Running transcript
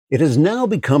It has now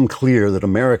become clear that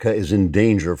America is in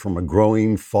danger from a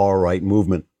growing far-right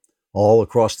movement. All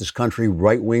across this country,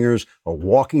 right-wingers are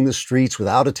walking the streets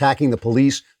without attacking the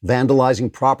police, vandalizing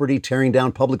property, tearing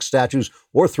down public statues,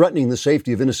 or threatening the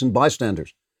safety of innocent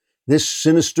bystanders. This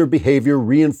sinister behavior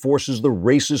reinforces the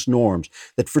racist norms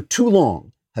that for too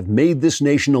long have made this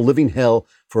nation a living hell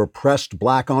for oppressed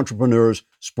black entrepreneurs,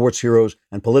 sports heroes,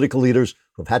 and political leaders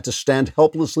who have had to stand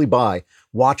helplessly by,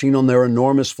 watching on their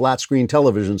enormous flat-screen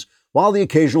televisions, while the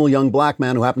occasional young black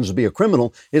man who happens to be a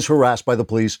criminal is harassed by the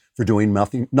police for doing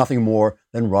nothing more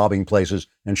than robbing places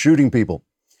and shooting people.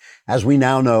 As we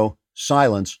now know,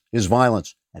 silence is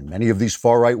violence, and many of these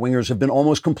far-right wingers have been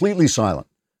almost completely silent,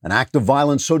 an act of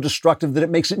violence so destructive that it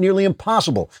makes it nearly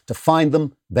impossible to find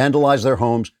them, vandalize their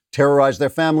homes, terrorize their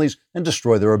families, and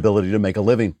destroy their ability to make a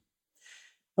living.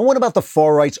 And what about the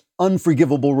far-right's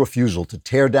unforgivable refusal to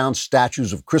tear down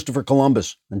statues of Christopher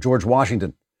Columbus and George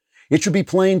Washington? It should be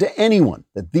plain to anyone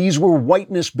that these were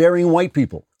whiteness-bearing white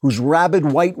people whose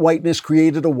rabid whiteness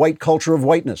created a white culture of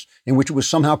whiteness in which it was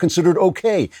somehow considered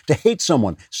okay to hate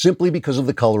someone simply because of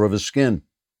the color of his skin.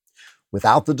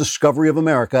 Without the discovery of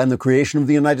America and the creation of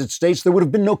the United States, there would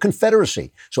have been no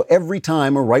Confederacy. So every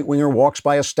time a right-winger walks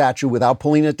by a statue without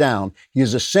pulling it down, he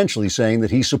is essentially saying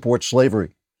that he supports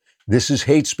slavery. This is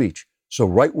hate speech. So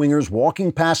right-wingers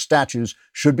walking past statues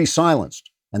should be silenced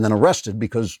and then arrested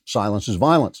because silence is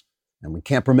violence. And we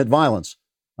can't permit violence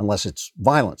unless it's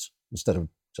violence instead of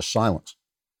just silence.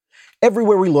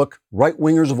 Everywhere we look,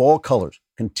 right-wingers of all colors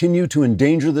continue to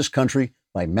endanger this country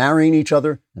by marrying each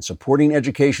other and supporting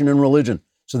education and religion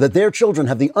so that their children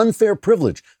have the unfair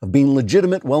privilege of being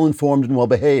legitimate, well-informed, and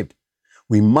well-behaved.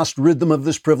 We must rid them of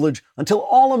this privilege until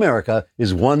all America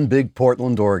is one big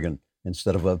Portland, Oregon,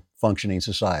 instead of a functioning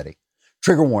society.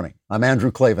 Trigger warning, I'm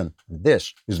Andrew Klavan, and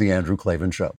this is The Andrew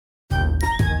Klavan Show.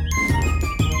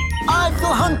 I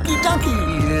feel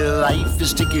hunky-dunky, life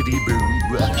is tickety-boo.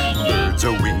 Birds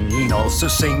are winging, also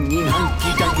singing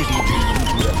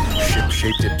hunky-dunky-doo.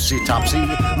 Ship-shaped, ipsy-topsy,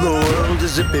 the world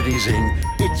is zippity-zing.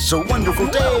 It's a wonderful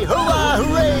day, hurrah,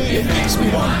 hooray! It makes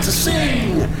me want to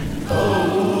sing.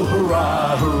 Oh,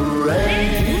 hurrah,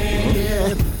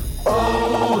 hooray!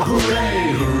 Oh,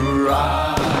 hooray,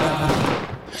 hurrah!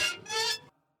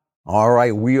 All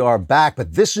right, we are back,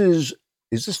 but this is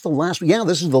this the last week? Yeah,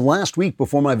 this is the last week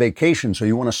before my vacation, so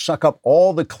you want to suck up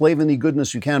all the Klavan-y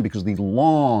goodness you can because the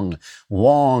long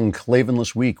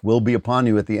Klavanless week will be upon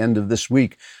you at the end of this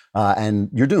week, and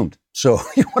you're doomed. So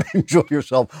you want to enjoy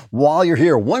yourself while you're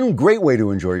here. One great way to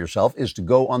enjoy yourself is to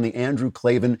go on the Andrew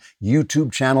Klavan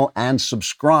YouTube channel and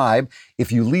subscribe.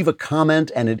 If you leave a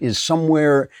comment and it is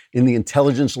somewhere in the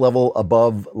intelligence level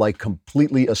above, like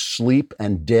completely asleep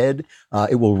and dead,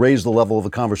 it will raise the level of the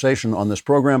conversation on this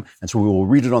program. And so we will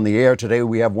read it on the air. Today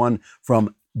we have one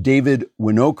from David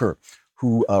Winokur,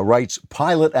 who writes,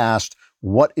 Pilate asked,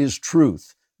 "What is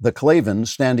truth?" The Klavan,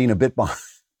 standing a bit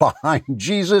behind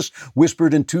Jesus,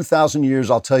 whispered, "In 2,000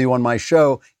 years, I'll tell you on my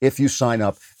show if you sign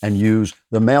up and use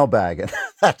the mailbag." And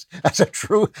that's a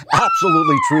true,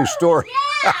 absolutely true story.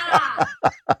 Yeah,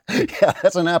 yeah,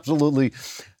 that's an absolutely,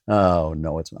 oh,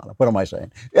 no, it's not. What am I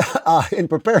saying? In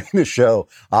preparing the show,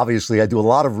 obviously, I do a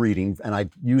lot of reading and I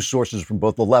use sources from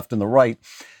both the left and the right.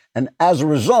 And as a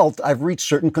result, I've reached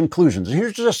certain conclusions.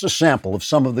 Here's just a sample of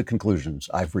some of the conclusions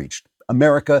I've reached.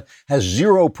 America has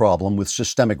zero problem with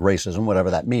systemic racism, whatever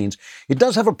that means. It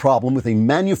does have a problem with a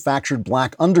manufactured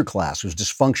black underclass whose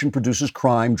dysfunction produces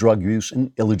crime, drug use,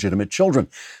 and illegitimate children.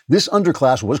 This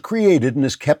underclass was created and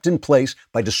is kept in place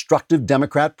by destructive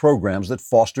Democrat programs that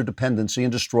foster dependency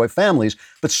and destroy families,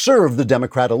 but serve the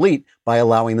Democrat elite by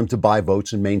allowing them to buy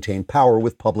votes and maintain power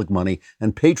with public money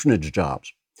and patronage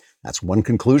jobs. That's one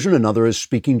conclusion. Another is,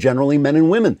 speaking generally, men and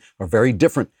women are very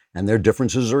different, and their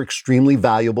differences are extremely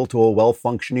valuable to a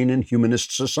well-functioning and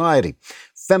humanist society.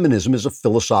 Feminism is a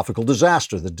philosophical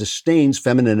disaster that disdains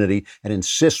femininity and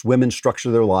insists women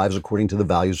structure their lives according to the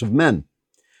values of men.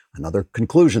 Another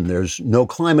conclusion, there's no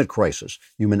climate crisis.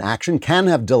 Human action can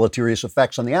have deleterious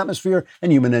effects on the atmosphere,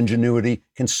 and human ingenuity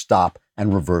can stop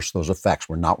and reverse those effects.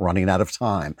 We're not running out of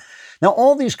time. Now,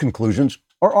 all these conclusions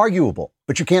are arguable,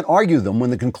 but you can't argue them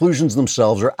when the conclusions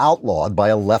themselves are outlawed by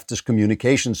a leftist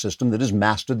communication system that has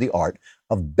mastered the art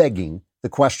of begging the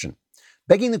question.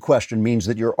 Begging the question means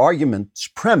that your argument's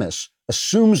premise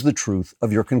assumes the truth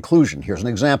of your conclusion. Here's an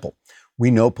example. We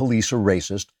know police are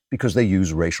racist because they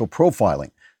use racial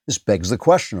profiling. This begs the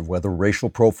question of whether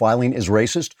racial profiling is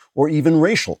racist or even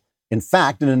racial. In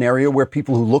fact, in an area where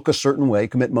people who look a certain way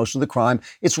commit most of the crime,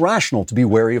 it's rational to be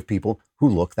wary of people who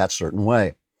look that certain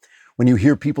way. When you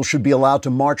hear people should be allowed to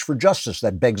march for justice,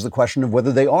 that begs the question of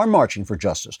whether they are marching for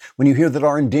justice. When you hear that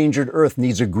our endangered Earth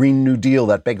needs a Green New Deal,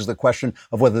 that begs the question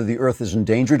of whether the Earth is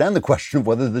endangered and the question of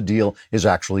whether the deal is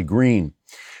actually green.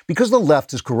 Because the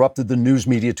left has corrupted the news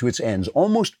media to its ends,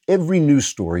 almost every news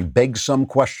story begs some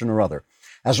question or other.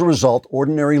 As a result,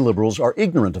 ordinary liberals are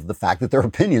ignorant of the fact that their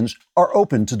opinions are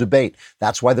open to debate.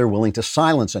 That's why they're willing to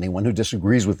silence anyone who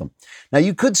disagrees with them. Now,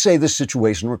 you could say this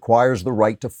situation requires the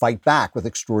right to fight back with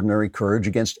extraordinary courage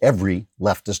against every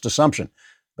leftist assumption.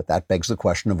 But that begs the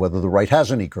question of whether the right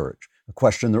has any courage, a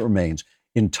question that remains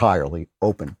entirely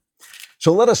open.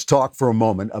 So let us talk for a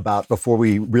moment about, before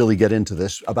we really get into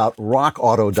this, about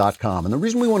rockauto.com. And the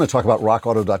reason we want to talk about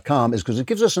rockauto.com is because it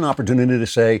gives us an opportunity to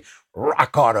say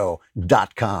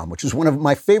rockauto.com, which is one of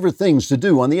my favorite things to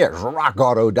do on the air,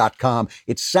 rockauto.com.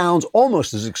 It sounds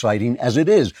almost as exciting as it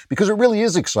is, because it really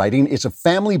is exciting. It's a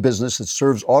family business that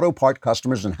serves auto part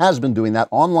customers and has been doing that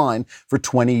online for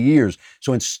 20 years.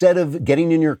 So instead of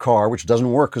getting in your car, which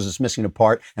doesn't work because it's missing a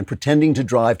part, and pretending to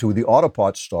drive to the auto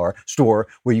parts store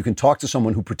where you can talk to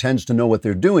someone who pretends to know what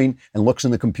they're doing and looks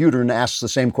in the computer and asks the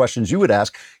same questions you would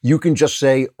ask, you can just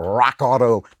say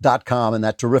rockauto.com in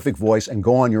that terrific voice and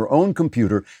go on your own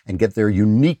computer and get their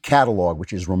unique catalog,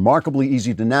 which is remarkably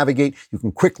easy to navigate. You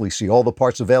can quickly see all the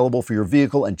parts available for your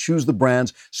vehicle and choose the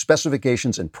brands,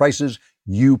 specifications, and prices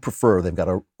you prefer. They've got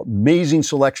an amazing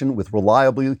selection with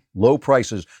reliably low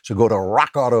prices. So go to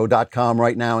rockauto.com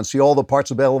right now and see all the parts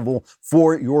available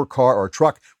for your car or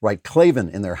truck. Write Klavan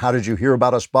in their How Did You Hear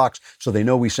About Us box so they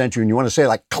know we sent you. And you want to say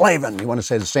like Klavan. You want to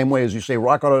say the same way as you say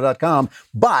rockauto.com,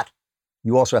 but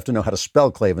you also have to know how to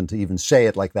spell Klavan to even say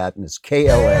it like that, and it's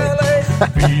K-L-A.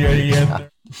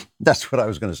 That's what I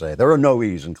was going to say. There are no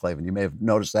E's in Klavan. You may have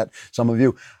noticed that, some of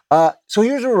you. So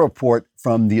here's a report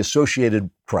from the Associated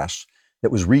Press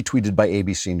that was retweeted by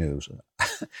ABC News.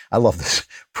 I love this.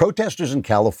 Protesters in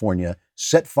California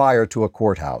set fire to a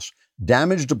courthouse,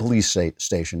 damaged a police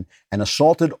station, and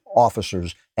assaulted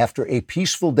officers after a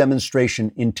peaceful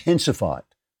demonstration intensified.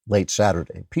 Late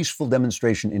Saturday. Peaceful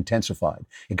demonstration intensified.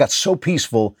 It got so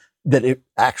peaceful that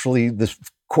this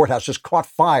courthouse just caught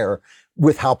fire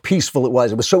with how peaceful it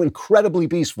was. It was so incredibly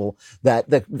peaceful that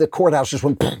the courthouse just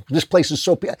went, this place is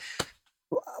so peaceful.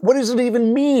 What does it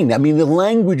even mean? I mean, the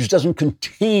language doesn't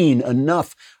contain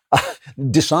enough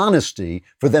dishonesty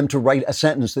for them to write a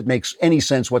sentence that makes any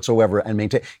sense whatsoever and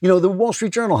maintain. You know, the Wall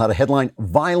Street Journal had a headline,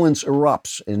 "Violence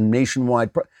erupts in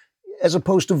nationwide," as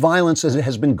opposed to violence as it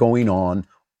has been going on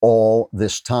all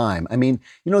this time. I mean,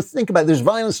 you know, think about it. There's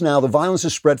violence now. The violence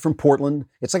is spread from Portland.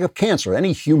 It's like a cancer.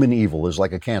 Any human evil is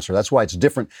like a cancer. That's why it's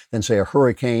different than, say, a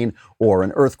hurricane or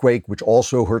an earthquake, which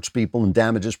also hurts people and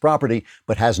damages property,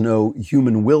 but has no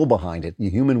human will behind it.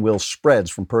 The human will spreads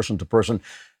from person to person.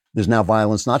 There's now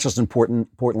violence, not just in Portland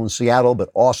and Seattle, but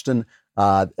Austin,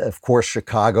 of course,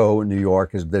 Chicago, New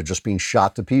York, they're just being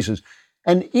shot to pieces.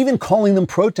 And even calling them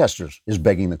protesters is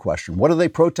begging the question. What are they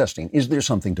protesting? Is there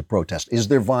something to protest? Is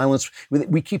there violence?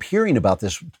 We keep hearing about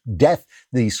this death,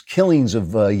 these killings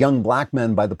of young black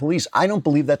men by the police. I don't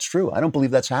believe that's true. I don't believe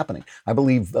that's happening. I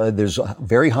believe there's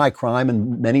very high crime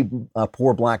in many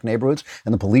poor black neighborhoods,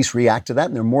 and the police react to that,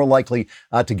 and they're more likely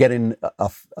to get in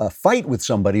a fight with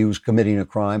somebody who's committing a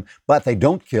crime, but they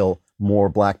don't kill more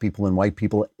black people than white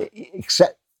people,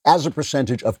 except as a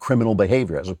percentage of criminal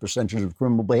behavior,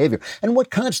 And what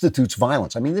constitutes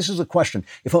violence? I mean, this is a question.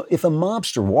 If a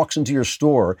mobster walks into your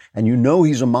store and you know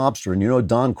he's a mobster and you know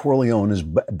Don Corleone is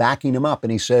backing him up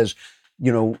and he says,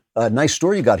 you know, a nice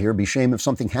store you got here, be shame if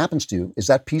something happens to you. Is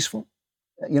that peaceful?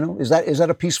 You know, is that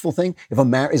a peaceful thing?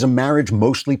 Is a marriage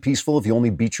mostly peaceful if you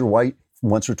only beat your wife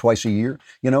once or twice a year?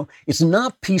 You know, it's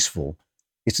not peaceful.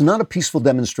 It's not a peaceful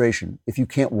demonstration if you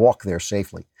can't walk there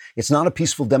safely. It's not a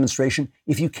peaceful demonstration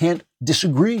if you can't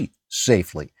disagree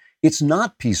safely. It's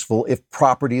not peaceful if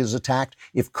property is attacked,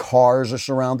 if cars are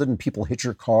surrounded and people hit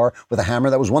your car with a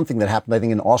hammer. That was one thing that happened, I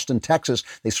think, in Austin, Texas.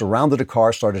 They surrounded a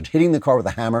car, started hitting the car with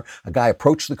a hammer. A guy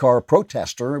approached the car, a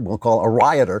protester, we'll call a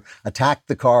rioter, attacked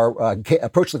the car,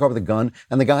 approached the car with a gun,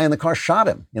 and the guy in the car shot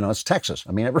him. You know, it's Texas.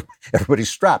 I mean, everybody's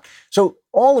strapped. So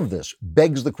all of this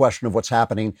begs the question of what's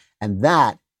happening, and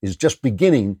that is just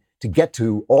beginning to get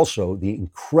to also the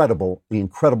incredible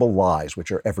lies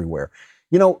which are everywhere.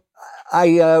 You know,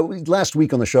 last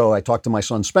week on the show, I talked to my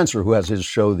son Spencer, who has his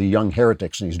show, The Young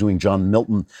Heretics, and he's doing John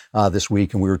Milton this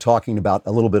week. And we were talking about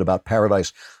a little bit about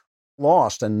Paradise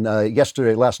Lost. And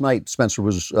last night, Spencer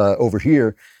was over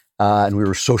here and we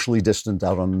were socially distant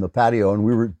out on the patio. And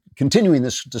we were continuing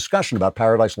this discussion about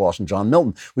Paradise Lost and John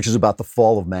Milton, which is about the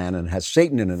fall of man and has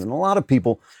Satan in it. And a lot of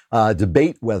people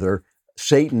debate whether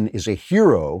Satan is a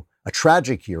hero, a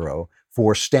tragic hero,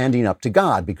 for standing up to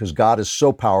God, because God is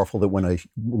so powerful that when a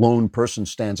lone person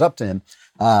stands up to him,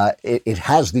 it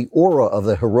has the aura of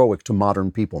the heroic to modern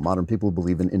people. Modern people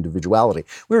believe in individuality.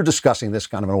 We were discussing this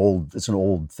kind of it's an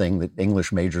old thing that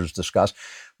English majors discuss.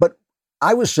 But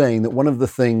I was saying that one of the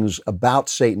things about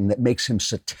Satan that makes him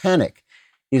satanic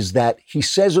is that he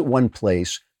says at one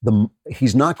place,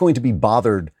 he's not going to be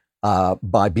bothered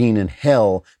by being in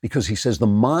hell, because he says the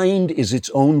mind is its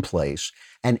own place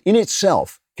and in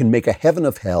itself can make a heaven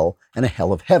of hell and a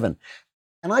hell of heaven.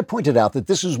 And I pointed out that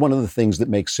this is one of the things that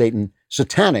makes Satan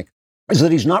satanic, is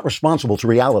that he's not responsible to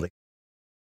reality.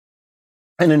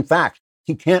 And in fact,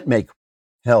 he can't make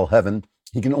hell heaven.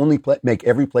 He can only make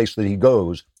every place that he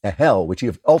goes a hell, which he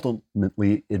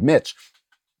ultimately admits.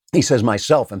 He says,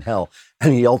 myself in hell,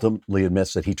 and he ultimately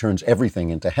admits that he turns everything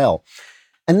into hell.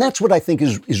 And that's what I think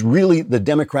is really the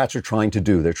Democrats are trying to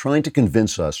do. They're trying to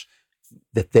convince us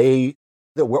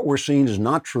that what we're seeing is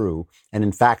not true. And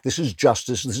in fact, this is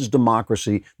justice, this is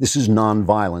democracy, this is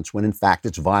nonviolence, when in fact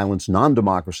it's violence,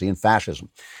 non-democracy, and fascism.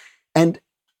 And,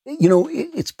 you know,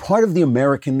 it's part of the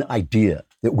American idea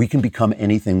that we can become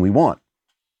anything we want.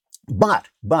 But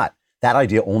that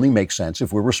idea only makes sense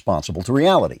if we're responsible to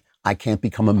reality. I can't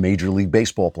become a Major League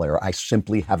Baseball player. I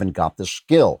simply haven't got the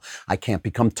skill. I can't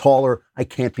become taller. I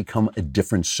can't become a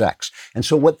different sex. And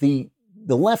so what the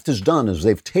left has done is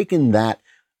they've taken that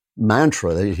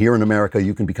mantra that here in America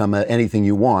you can become anything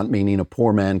you want, meaning a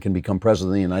poor man can become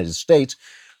president of the United States,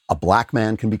 a black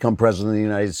man can become president of the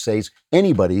United States,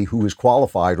 anybody who is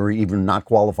qualified or even not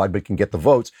qualified but can get the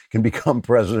votes can become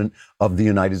president of the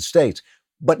United States.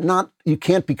 But you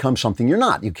can't become something you're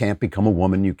not. You can't become a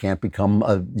woman. You can't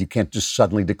just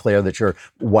suddenly declare that you're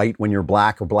white when you're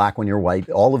black or black when you're white.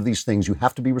 All of these things, you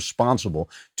have to be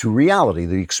responsible to reality.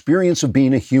 The experience of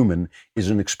being a human is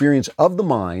an experience of the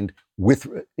mind with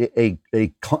a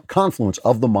confluence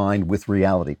of the mind with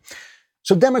reality.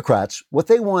 So Democrats, what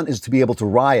they want is to be able to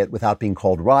riot without being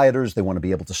called rioters. They want to be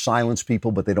able to silence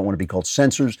people, but they don't want to be called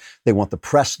censors. They want the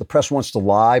press. The press wants to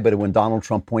lie, but when Donald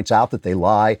Trump points out that they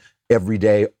lie every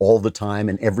day, all the time,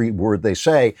 and every word they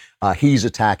say, he's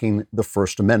attacking the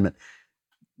First Amendment.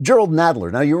 Jerrold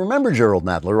Nadler. Now, you remember Jerrold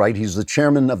Nadler, right? He's the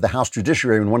chairman of the House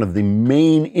Judiciary and one of the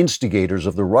main instigators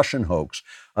of the Russian hoax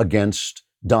against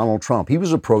Donald Trump. He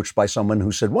was approached by someone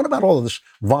who said, what about all of this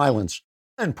violence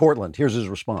in Portland? Here's his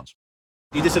response.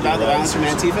 You disavow the violence from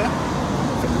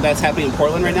Antifa? That's happening in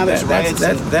Portland right now? There's riots?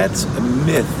 That's a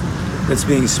myth that's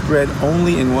being spread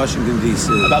only in Washington,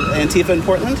 D.C. About Antifa in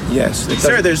Portland? Yes.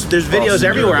 Sir, there's videos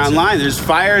everywhere online. There's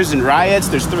fires and riots.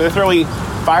 They're throwing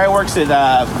fireworks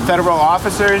at federal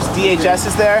officers. DHS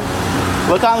is there.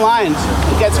 Look online.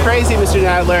 It gets crazy, Mr.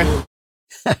 Nadler.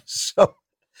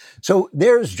 So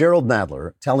there's Jerrold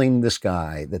Nadler telling this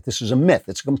guy that this is a myth.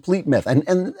 It's a complete myth. And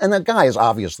the guy is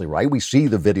obviously right. We see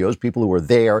the videos. People who are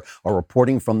there are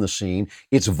reporting from the scene.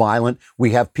 It's violent.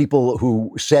 We have people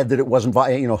who said that it wasn't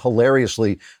violent. You know,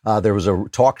 hilariously, there was a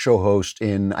talk show host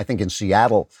I think in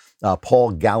Seattle,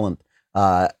 Paul Gallant,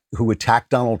 who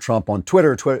attacked Donald Trump on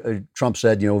Twitter. Trump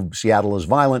said, Seattle is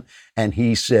violent. And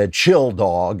he said, chill,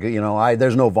 dog.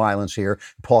 There's no violence here.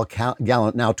 Paul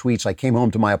Gallant now tweets, I came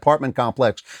home to my apartment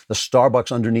complex. The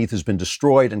Starbucks underneath has been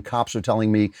destroyed and cops are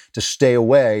telling me to stay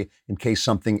away in case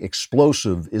something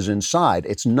explosive is inside.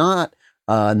 It's not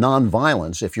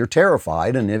nonviolence if you're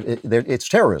terrified, and it's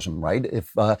terrorism, right?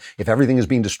 If everything is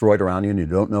being destroyed around you and you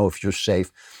don't know if you're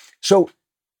safe. So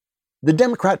the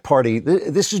Democrat Party,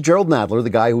 this is Jerrold Nadler,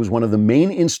 the guy who was one of the main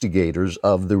instigators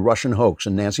of the Russian hoax.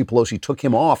 And Nancy Pelosi took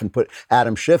him off and put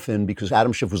Adam Schiff in because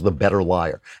Adam Schiff was the better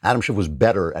liar. Adam Schiff was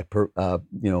better at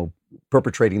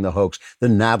perpetrating the hoax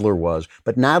than Nadler was.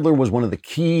 But Nadler was one of the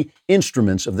key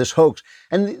instruments of this hoax.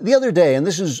 And the other day, and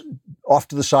this is off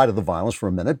to the side of the violence for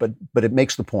a minute, but it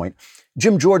makes the point,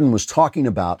 Jim Jordan was talking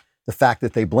about the fact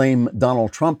that they blame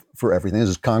Donald Trump for everything. This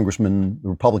is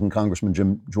Republican Congressman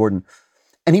Jim Jordan.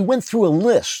 And he went through a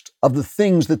list of the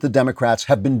things that the Democrats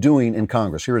have been doing in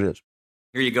Congress. Here it is.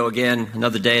 Here you go again.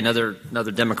 Another day, another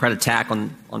Democrat attack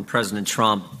on President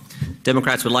Trump.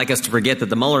 Democrats would like us to forget that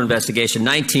the Mueller investigation,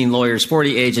 19 lawyers,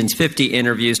 40 agents, 50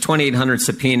 interviews, 2,800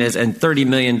 subpoenas, and $30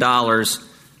 million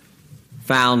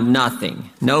found nothing.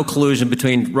 No collusion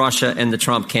between Russia and the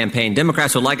Trump campaign.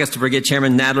 Democrats would like us to forget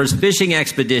Chairman Nadler's fishing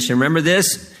expedition. Remember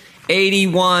this?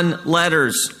 81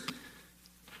 letters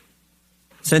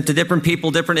sent to different people,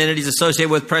 different entities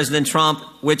associated with President Trump,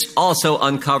 which also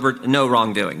uncovered no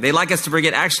wrongdoing. They'd like us to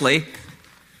forget, actually,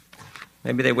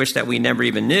 maybe they wish that we never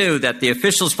even knew, that the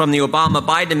officials from the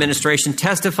Obama-Biden administration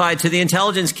testified to the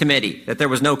Intelligence Committee that there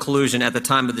was no collusion at the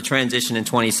time of the transition in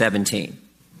 2017.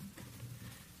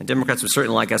 And Democrats would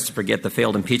certainly like us to forget the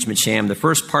failed impeachment sham, the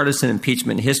first partisan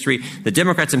impeachment in history. The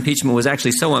Democrats' impeachment was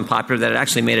actually so unpopular that it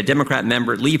actually made a Democrat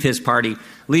member leave his party,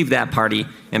 leave that party,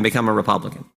 and become a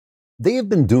Republican. They have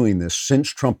been doing this since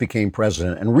Trump became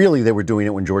president, and really they were doing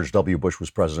it when George W. Bush was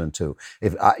president too.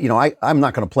 I'm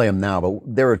not going to play them now, but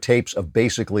there are tapes of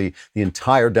basically the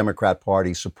entire Democrat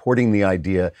Party supporting the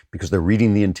idea, because they're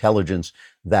reading the intelligence,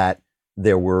 that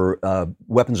there were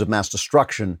weapons of mass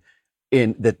destruction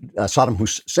that Saddam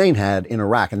Hussein had in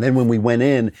Iraq. And then when we went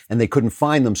in and they couldn't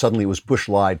find them, suddenly it was Bush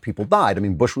lied, people died. I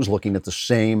mean, Bush was looking at the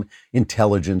same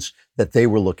intelligence that they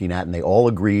were looking at, and they all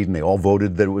agreed and they all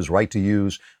voted that it was right to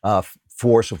use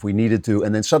force if we needed to.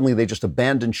 And then suddenly they just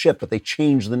abandoned ship, but they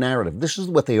changed the narrative. This is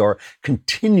what they are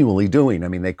continually doing. I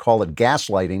mean, they call it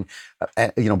gaslighting,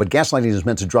 but gaslighting is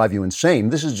meant to drive you insane.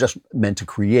 This is just meant to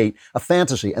create a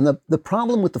fantasy. And the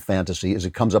problem with the fantasy is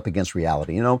it comes up against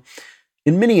reality.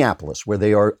 In Minneapolis, where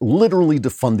they are literally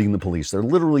defunding the police, they're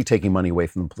literally taking money away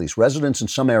from the police. Residents in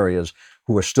some areas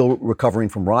who are still recovering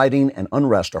from rioting and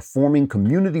unrest are forming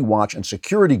community watch and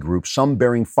security groups, some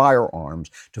bearing firearms,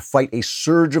 to fight a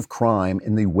surge of crime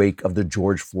in the wake of the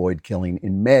George Floyd killing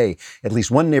in May. At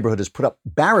least one neighborhood has put up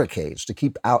barricades to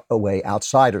keep away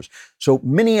outsiders. So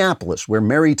Minneapolis, where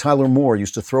Mary Tyler Moore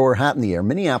used to throw her hat in the air,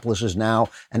 Minneapolis is now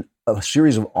a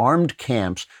series of armed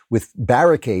camps with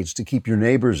barricades to keep your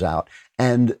neighbors out.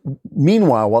 And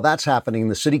meanwhile, while that's happening,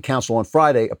 the city council on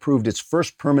Friday approved its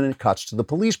first permanent cuts to the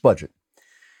police budget.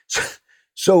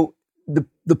 So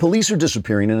the police are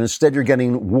disappearing, and instead you're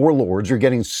getting warlords, you're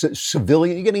getting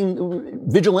civilian, you're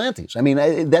getting vigilantes. I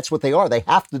mean, that's what they are. They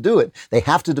have to do it. They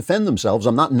have to defend themselves.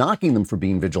 I'm not knocking them for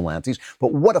being vigilantes,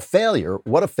 but what a failure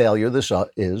this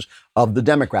is of the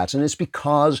Democrats. And it's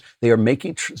because they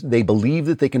believe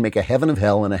that they can make a heaven of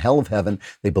hell and a hell of heaven.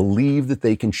 They believe that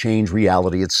they can change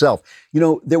reality itself.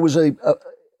 There was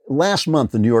last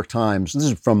month, the New York Times, this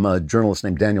is from a journalist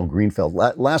named Daniel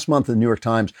Greenfeld. Last month, the New York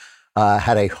Times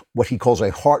had what he calls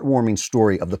a heartwarming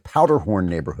story of the Powderhorn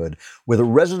neighborhood, where the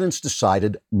residents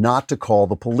decided not to call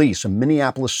the police. A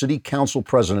Minneapolis City Council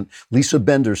president, Lisa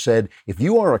Bender, said, "If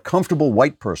you are a comfortable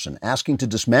white person asking to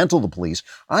dismantle the police,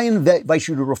 I invite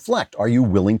you to reflect. Are you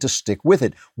willing to stick with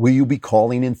it? Will you be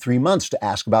calling in 3 months to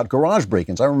ask about garage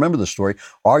break-ins?" I remember the story.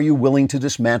 Are you willing to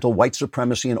dismantle white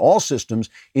supremacy in all systems,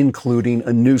 including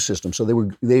a new system?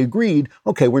 So they agreed,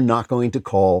 okay, we're not going to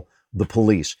call the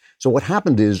police. So what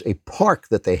happened is a park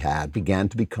that they had began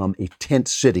to become a tent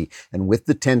city. And with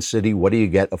the tent city, what do you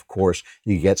get? Of course,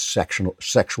 you get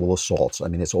sexual assaults. I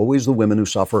mean, it's always the women who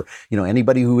suffer.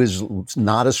 Anybody who is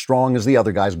not as strong as the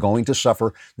other guy is going to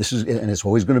suffer. And it's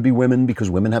always going to be women, because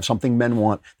women have something men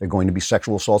want. They're going to be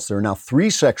sexual assaults. There are now 3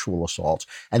 sexual assaults.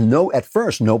 And at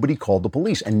first, nobody called the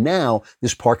police. And now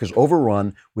this park is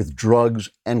overrun with drugs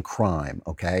and crime.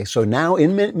 Okay. So now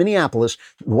in Minneapolis,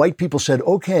 white people said,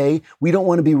 okay, we don't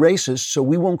want to be racist, so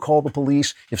we won't call the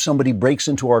police if somebody breaks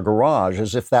into our garage,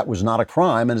 as if that was not a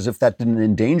crime, and as if that didn't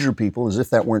endanger people, as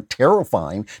if that weren't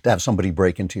terrifying to have somebody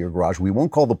break into your garage. We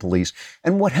won't call the police.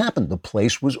 And what happened? The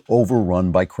place was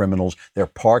overrun by criminals. Their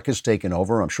park is taken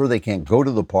over. I'm sure they can't go to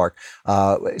the park.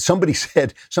 One of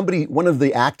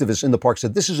the activists in the park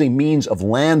said, this is a means of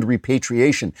land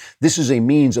repatriation. This is a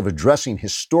means of addressing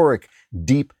historic,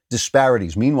 deep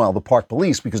disparities. Meanwhile, the park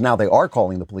police, because now they are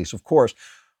calling the police, of course,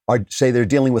 say they're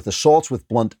dealing with assaults with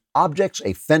blunt objects,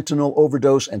 a fentanyl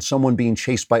overdose, and someone being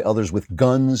chased by others with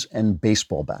guns and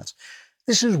baseball bats.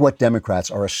 This is what Democrats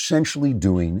are essentially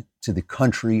doing to the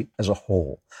country as a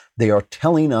whole. They are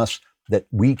telling us that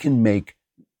we can make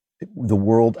the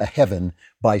world a heaven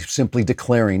by simply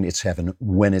declaring it's heaven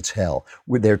when it's hell.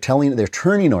 They're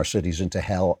turning our cities into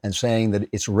hell and saying that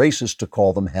it's racist to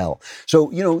call them hell.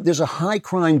 So, there's a high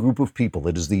crime group of people.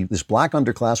 It is this black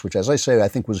underclass, which, as I say, I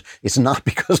think it's not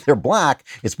because they're black.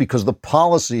 It's because the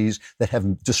policies that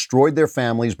have destroyed their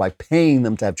families by paying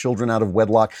them to have children out of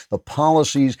wedlock, the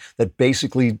policies that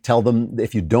basically tell them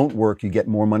if you don't work, you get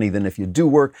more money than if you do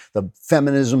work, the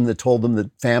feminism that told them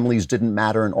that families didn't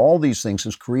matter, and all these things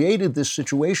has created this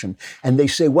situation. And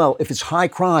they say, well, if it's high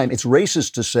crime, it's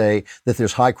racist to say that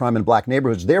there's high crime in black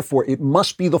neighborhoods. Therefore, it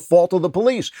must be the fault of the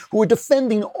police, who are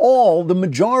defending the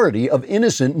majority of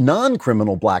innocent,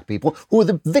 non-criminal black people who are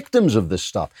the victims of this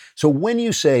stuff. So when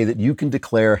you say that you can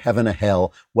declare heaven a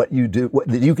hell, that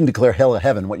you can declare hell a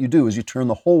heaven, what you do is you turn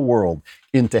the whole world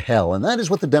into hell. And that is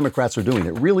what the Democrats are doing.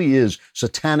 It really is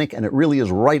satanic, and it really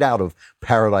is right out of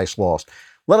Paradise Lost.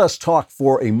 Let us talk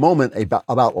for a moment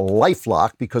about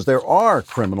LifeLock, because there are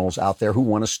criminals out there who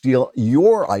want to steal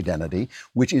your identity,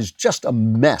 which is just a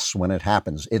mess when it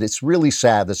happens. It's really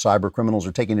sad that cyber criminals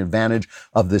are taking advantage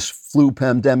of this flu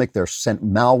pandemic. They're sent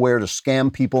malware to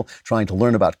scam people trying to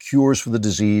learn about cures for the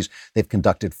disease. They've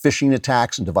conducted phishing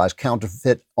attacks and devised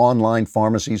counterfeit online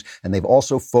pharmacies. And they've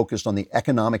also focused on the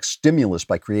economic stimulus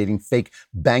by creating fake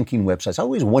banking websites. I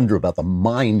always wonder about the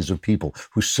minds of people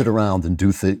who sit around and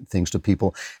do things to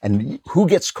people. And who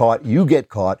gets caught? You get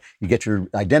caught. You get your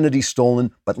identity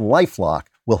stolen. But LifeLock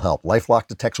will help. LifeLock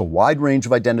detects a wide range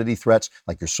of identity threats,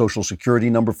 like your social security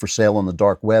number for sale on the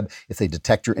dark web. If they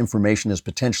detect your information has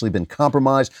potentially been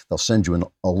compromised, they'll send you an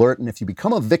alert. And if you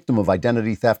become a victim of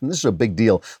identity theft, and this is a big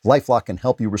deal, LifeLock can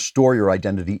help you restore your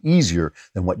identity easier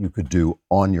than what you could do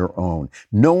on your own.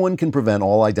 No one can prevent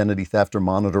all identity theft or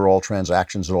monitor all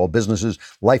transactions at all businesses.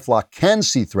 LifeLock can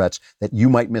see threats that you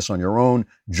might miss on your own.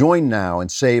 Join now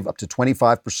and save up to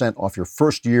 25% off your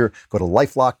first year. Go to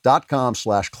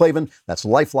LifeLock.com/Klavan. That's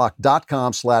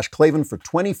LifeLock.com/Klavan for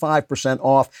 25%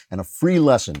 off and a free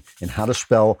lesson in how to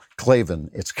spell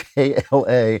Klavan. It's Klavan.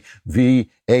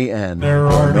 There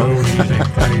are no easy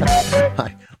things.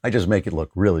 I just make it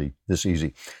look really this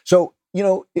easy. So, you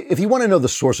know, if you want to know the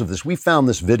source of this, we found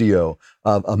this video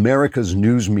of America's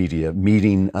news media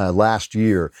meeting last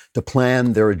year to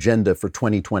plan their agenda for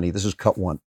 2020. This is cut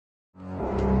one.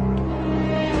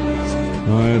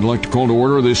 I'd like to call to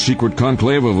order this secret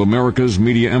conclave of America's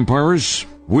media empires.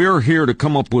 We're here to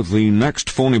come up with the next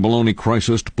phony baloney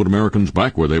crisis to put Americans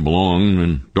back where they belong,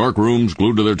 in dark rooms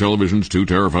glued to their televisions, too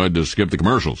terrified to skip the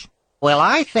commercials. Well,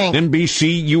 I think...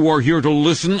 NBC, you are here to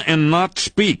listen and not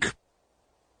speak.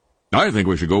 I think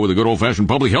we should go with a good old-fashioned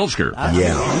public health scare.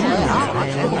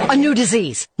 A new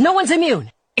disease. No one's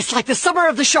immune. It's like the summer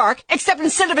of the shark, except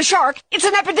instead of a shark, it's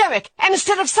an epidemic. And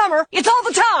instead of summer, it's all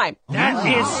the time. That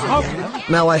is so...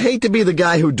 Now, I hate to be the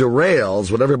guy who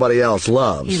derails what everybody else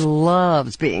loves. He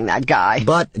loves being that guy.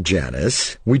 But,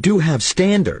 Janice, we do have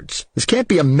standards. This can't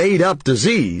be a made-up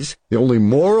disease. The only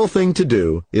moral thing to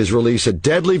do is release a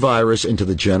deadly virus into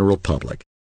the general public.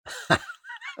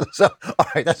 So, all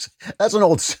right, that's an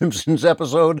old Simpsons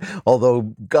episode,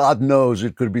 although God knows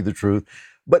it could be the truth.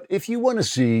 But if you want to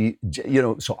see, you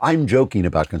know, so I'm joking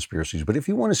about conspiracies, but if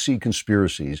you want to see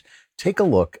conspiracies, take a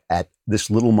look at this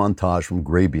little montage from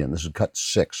Grabien. This is cut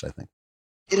 6, I think.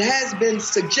 It has been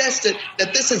suggested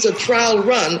that this is a trial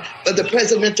run for the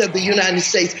President of the United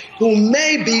States, who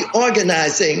may be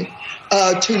organizing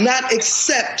to not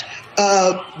accept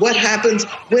what happens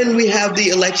when we have the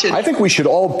election. I think we should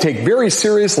all take very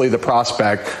seriously the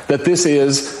prospect that this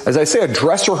is, as I say, a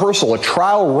dress rehearsal, a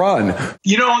trial run.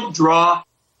 You don't draw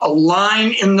a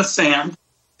line in the sand.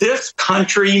 This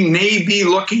country may be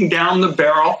looking down the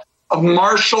barrel of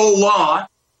martial law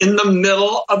in the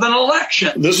middle of an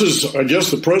election. This is, I guess,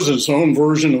 the president's own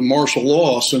version of martial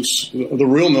law, since the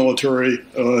real military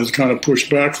has kind of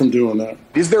pushed back from doing that.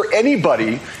 Is there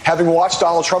anybody, having watched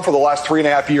Donald Trump for the last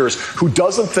 3.5 years, who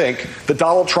doesn't think that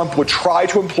Donald Trump would try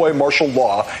to employ martial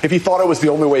law if he thought it was the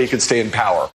only way he could stay in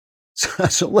power?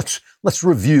 So let's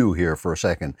review here for a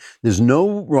second. There's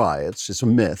no riots. It's a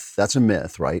myth. That's a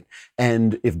myth, right?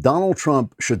 And if Donald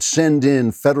Trump should send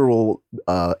in federal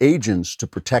agents to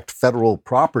protect federal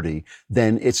property,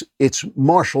 then it's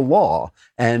martial law,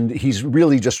 and he's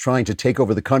really just trying to take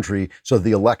over the country so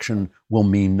the election will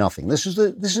mean nothing. This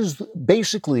is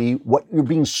basically what you're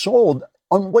being sold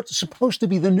on what's supposed to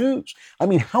be the news. I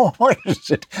mean, how hard is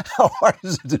it? How hard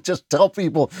is it to just tell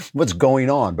people what's going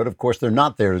on? But of course, they're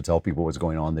not there to tell people what's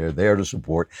going on. They're there to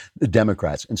support the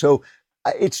Democrats. And so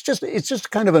it's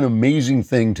just kind of an amazing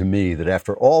thing to me that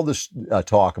after all this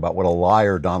talk about what a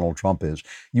liar Donald Trump is,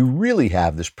 you really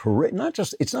have this parade.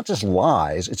 It's not just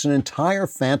lies. It's an entire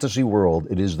fantasy world.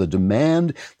 It is the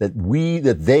demand that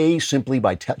they simply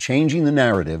by changing the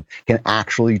narrative can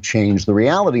actually change the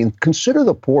reality. And consider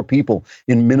the poor people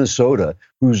in Minnesota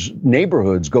whose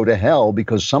neighborhoods go to hell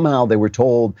because somehow they were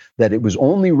told that it was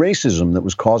only racism that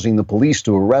was causing the police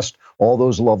to arrest all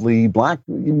those lovely black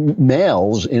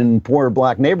males in poor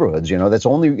black neighborhoods. You know, that's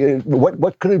only,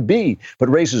 what could it be but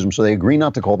racism? So they agree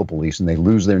not to call the police and they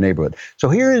lose their neighborhood. So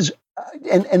here is,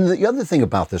 and the other thing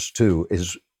about this too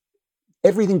is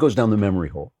everything goes down the memory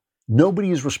hole.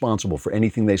 Nobody is responsible for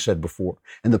anything they said before.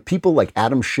 And the people like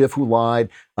Adam Schiff who lied,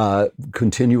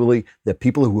 continually, the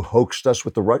people who hoaxed us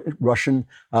with the Russian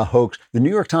hoax. The New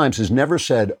York Times has never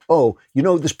said, oh, you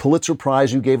know, this Pulitzer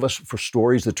Prize you gave us for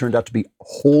stories that turned out to be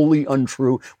wholly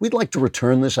untrue. We'd like to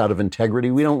return this out of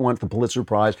integrity. We don't want the Pulitzer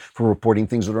Prize for reporting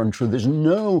things that are untrue. There's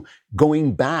no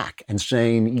going back and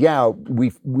saying, yeah,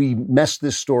 we messed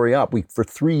this story up. For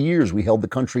 3 years, we held the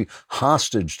country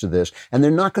hostage to this, and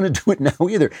they're not going to do it now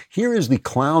either. Here is the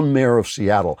clown mayor of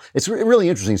Seattle. It's really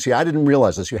interesting. See, I didn't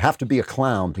realize this. You have to be a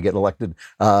clown to get elected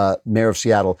mayor of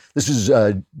Seattle. This is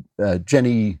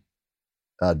Jenny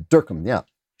Durkan. Yeah.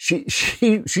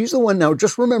 She's the one. Now,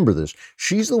 just remember this.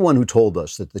 She's the one who told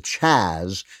us that the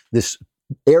Chaz, this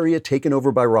area taken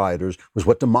over by rioters, was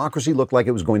what democracy looked like.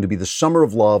 It was going to be the summer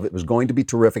of love. It was going to be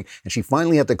terrific. And she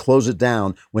finally had to close it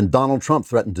down when Donald Trump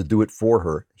threatened to do it for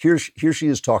her. Here she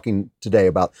is talking today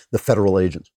about the federal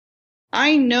agents.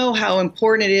 I know how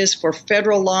important it is for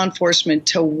federal law enforcement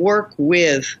to work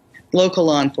with local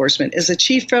law enforcement. As a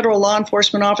chief federal law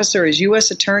enforcement officer, as U.S.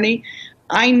 attorney,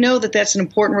 I know that that's an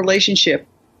important relationship.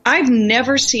 I've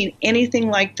never seen anything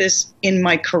like this in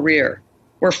my career,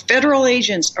 where federal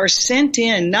agents are sent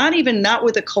in, not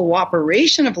with the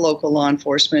cooperation of local law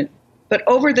enforcement, but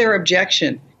over their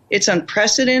objection. It's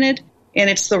unprecedented, and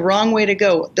it's the wrong way to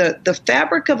go. The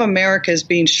fabric of America is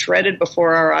being shredded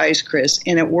before our eyes, Chris,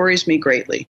 and it worries me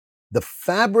greatly. The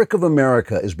fabric of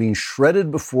America is being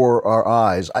shredded before our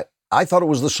eyes. I thought it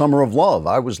was the summer of love.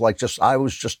 I was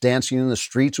just dancing in the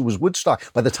streets. It was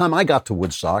Woodstock. By the time I got to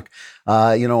Woodstock,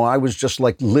 I was just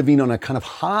like living on a kind of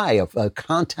high, a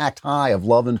contact high of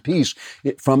love and peace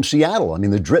from Seattle. I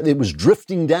mean, it was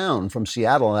drifting down from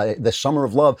Seattle. The summer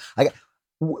of love.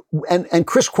 And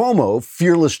Chris Cuomo,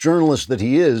 fearless journalist that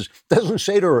he is, doesn't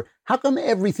say to her, how come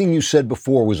everything you said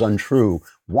before was untrue?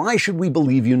 Why should we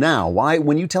believe you now? Why,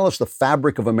 when you tell us the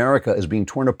fabric of America is being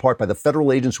torn apart by the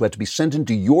federal agents who had to be sent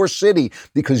into your city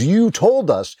because you told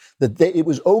us that it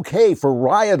was okay for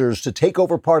rioters to take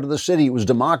over part of the city, it was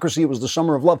democracy, it was the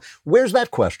summer of love. Where's that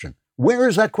question? Where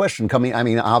is that question coming? I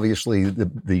mean, obviously,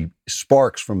 the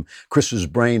sparks from Chris's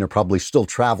brain are probably still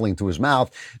traveling to his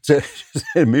mouth. So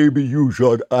maybe you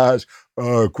should ask,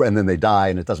 and then they die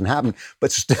and it doesn't happen.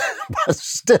 But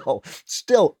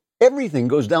still, everything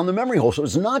goes down the memory hole. So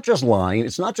it's not just lying.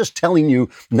 It's not just telling you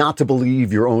not to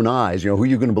believe your own eyes. You know, who are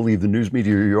you going to believe, the news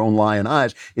media or your own lying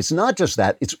eyes? It's not just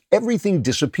that. It's everything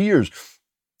disappears.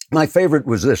 My favorite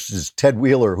was this, is Ted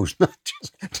Wheeler,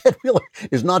 Ted Wheeler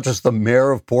is not just the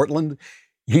mayor of Portland.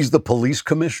 He's the police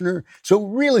commissioner. So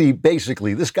really,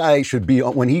 basically, this guy should be,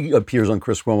 when he appears on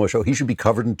Chris Cuomo's show, he should be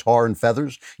covered in tar and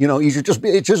feathers. You know, it should just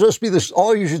be this,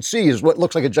 all you should see is what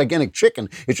looks like a gigantic chicken.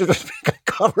 It should just be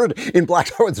covered in black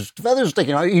tar with feathers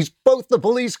sticking out. He's both the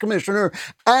police commissioner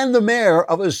and the mayor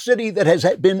of a city that has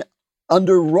been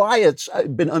under riots,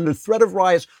 been under threat of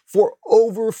riots for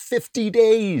over 50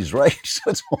 days, right? So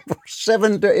it's over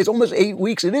 7 days, it's almost 8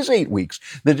 weeks. It is 8 weeks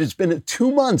that it's been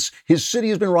 2 months. His city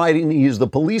has been rioting. He is the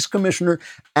police commissioner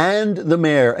and the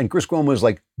mayor. And Chris Cuomo is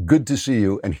like, good to see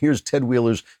you. And here's Ted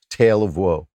Wheeler's tale of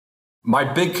woe. My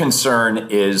big concern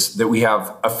is that we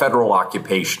have a federal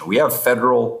occupation. We have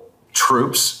federal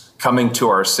troops coming to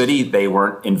our city. They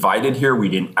weren't invited here. We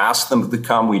didn't ask them to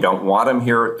come. We don't want them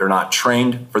here. They're not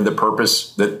trained for the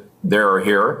purpose that they're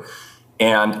here.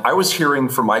 And I was hearing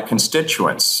from my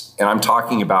constituents, and I'm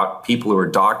talking about people who are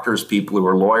doctors, people who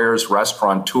are lawyers,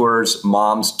 restaurateurs,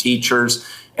 moms, teachers,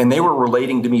 and they were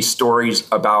relating to me stories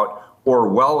about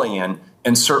Orwellian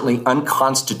and certainly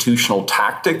unconstitutional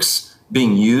tactics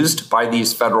being used by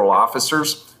these federal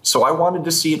officers. So I wanted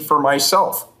to see it for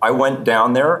myself. I went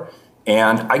down there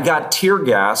and I got tear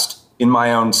gassed in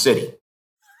my own city.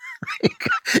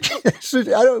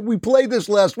 We played this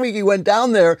last week. He went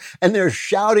down there and they're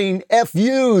shouting, F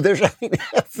you. They're shouting,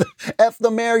 F the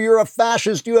mayor. You're a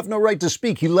fascist. You have no right to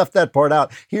speak. He left that part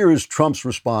out. Here is Trump's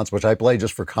response, which I play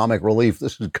just for comic relief.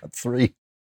 This is cut 3.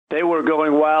 They were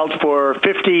going wild for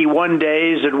 51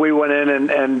 days, and we went in,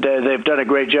 and they've done a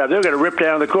great job. They're going to rip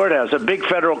down the courthouse, a big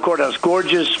federal courthouse,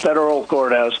 gorgeous federal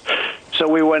courthouse. So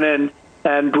we went in.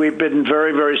 And we've been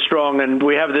very, very strong. And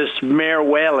we have this Mayor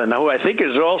Whalen, who I think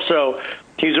is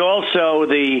he's also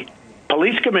the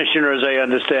police commissioner, as I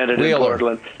understand it, in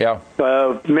Portland. Yeah.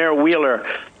 Mayor Wheeler.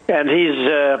 And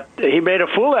he made a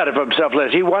fool out of himself.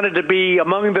 He wanted to be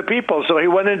among the people, so he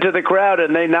went into the crowd,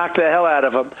 and they knocked the hell out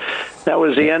of him. That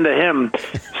was the end of him.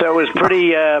 So it was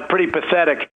pretty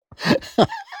pathetic.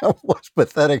 What's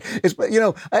pathetic is,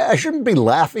 I shouldn't be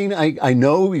laughing. I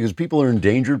know, because people are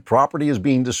endangered, property is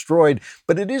being destroyed,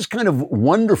 but it is kind of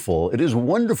wonderful. It is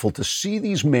wonderful to see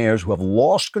these mayors who have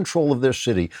lost control of their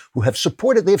city, who have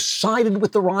supported, they've sided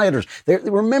with the rioters.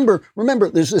 Remember,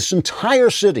 there's this entire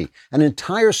city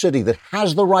that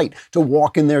has the right to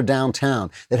walk in their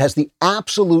downtown, that has the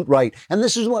absolute right. And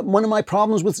this is one of my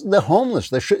problems with the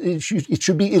homeless. It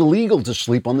should be illegal to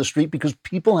sleep on the street because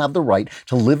people have the right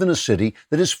to live in a city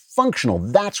that is functional.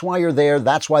 That's why you're there.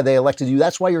 That's why they elected you.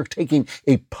 That's why you're taking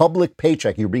a public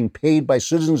paycheck. You're being paid by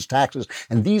citizens' taxes.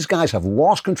 And these guys have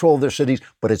lost control of their cities,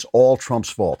 but it's all Trump's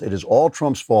fault. It is all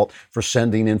Trump's fault for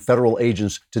sending in federal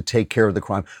agents to take care of the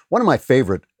crime. One of my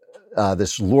favorite,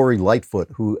 this Lori Lightfoot,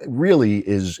 who really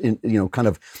is kind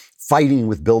of fighting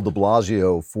with Bill de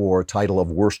Blasio for title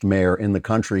of worst mayor in the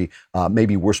country,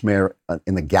 maybe worst mayor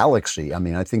in the galaxy. I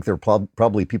mean, I think there are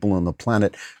probably people on the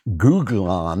planet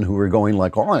Googlon who are going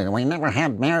like, oh, we never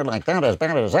had mayor like that as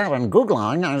bad as that in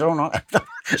Googlon. I don't know. I've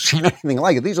never seen anything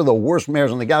like it. These are the worst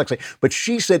mayors in the galaxy. But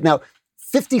she said, now,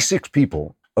 56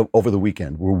 people over the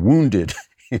weekend were wounded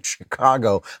in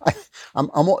Chicago.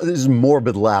 This is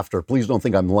morbid laughter. Please don't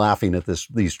think I'm laughing at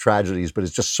these tragedies, but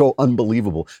it's just so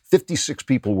unbelievable. 56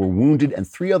 people were wounded and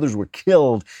 3 others were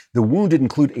killed. The wounded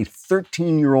include a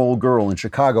 13-year-old girl in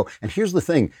Chicago. And here's the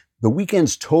thing. The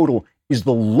weekend's total is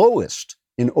the lowest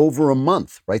in over a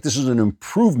month, right? This is an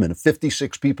improvement of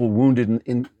 56 people wounded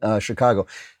in Chicago.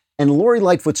 And Lori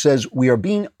Lightfoot says we are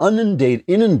being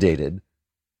inundated.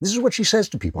 This is what she says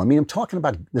to people. I mean, I'm talking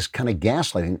about this kind of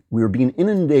gaslighting. We are being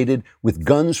inundated with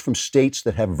guns from states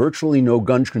that have virtually no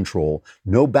gun control,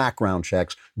 no background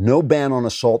checks, no ban on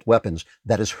assault weapons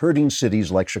that is hurting cities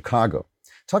like Chicago.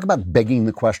 Talk about begging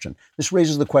the question. This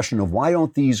raises the question of why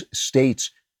don't these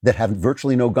states that have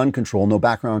virtually no gun control, no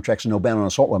background checks, and no ban on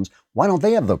assault weapons, why don't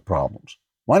they have the problems?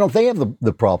 Why don't they have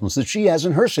the problems that she has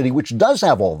in her city, which does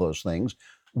have all those things?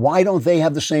 Why don't they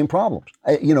have the same problems?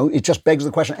 It just begs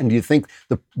the question. And do you think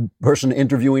the person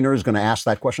interviewing her is going to ask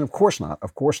that question? Of course not.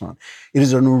 Of course not. It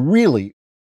is a really,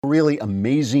 really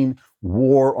amazing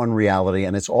war on reality.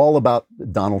 And it's all about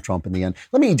Donald Trump in the end.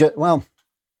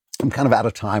 I'm kind of out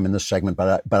of time in this segment,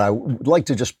 but I would like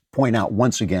to just point out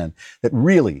once again that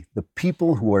really the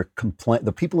people who are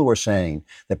saying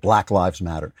that Black Lives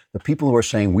Matter, the people who are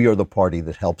saying we are the party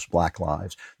that helps Black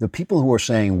lives, the people who are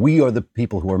saying we are the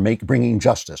people who are bringing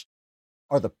justice,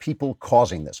 are the people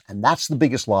causing this. And that's the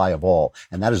biggest lie of all.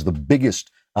 And that is the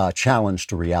biggest challenge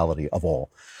to reality of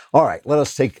all. All right, let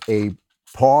us take a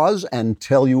pause and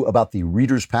tell you about the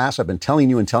Reader's Pass. I've been telling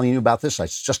you about this.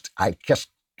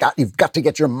 You've got to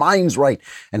get your minds right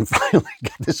and finally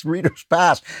get this Reader's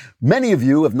Pass. Many of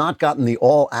you have not gotten the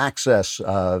all access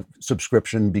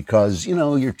subscription because,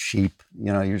 you're cheap.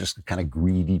 You're just kind of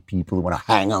greedy people who want to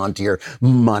hang on to your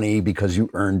money because you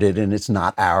earned it and it's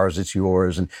not ours, it's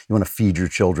yours, and you want to feed your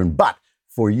children. But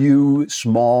for you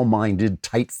small-minded,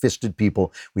 tight-fisted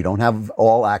people, we don't have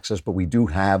all access, but we do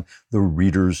have the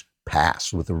Reader's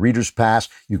Pass. With the Reader's Pass,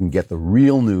 you can get the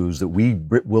real news that we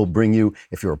will bring you.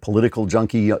 If you're a political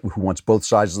junkie who wants both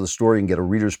sides of the story, you can get a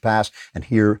Reader's Pass and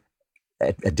here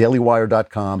at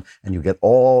dailywire.com, and you get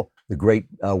all the great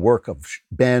work of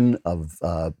Ben, of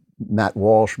Matt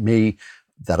Walsh, me,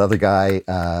 that other guy,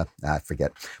 I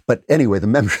forget. But anyway, the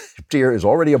membership tier is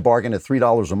already a bargain at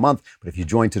 $3 a month. But if you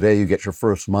join today, you get your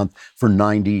first month for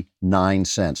 99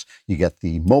 cents. You get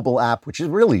the mobile app, which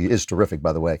really is terrific,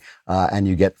 by the way. And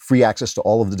you get free access to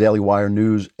all of the Daily Wire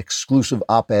news, exclusive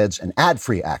op-eds, and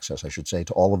ad-free access, I should say,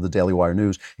 to all of the Daily Wire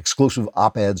news, exclusive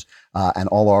op-eds, and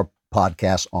all our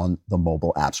podcasts on the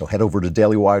mobile app. So head over to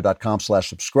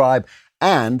dailywire.com/subscribe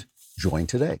and join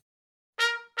today.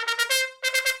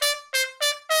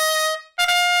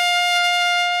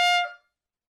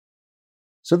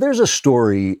 So there's a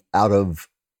story out of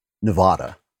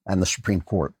Nevada and the Supreme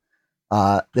Court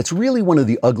that's really one of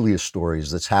the ugliest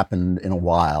stories that's happened in a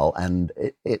while, and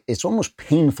it's almost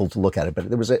painful to look at it. But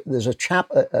there's a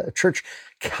church,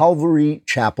 Calvary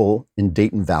Chapel in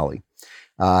Dayton Valley,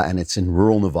 and it's in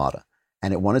rural Nevada,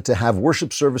 and it wanted to have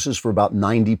worship services for about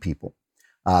 90 people.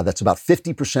 That's about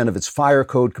 50% of its fire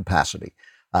code capacity.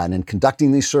 And in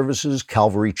conducting these services,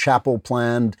 Calvary Chapel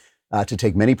planned to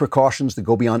take many precautions that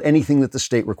go beyond anything that the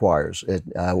state requires. It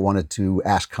wanted to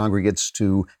ask congregants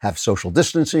to have social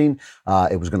distancing.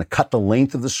 It was going to cut the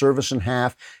length of the service in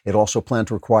half. It also planned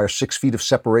to require 6 feet of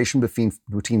separation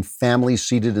between families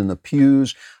seated in the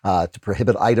pews, to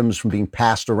prohibit items from being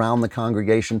passed around the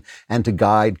congregation, and to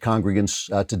guide congregants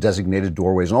to designated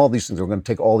doorways. And all these things, they were going to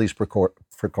take all these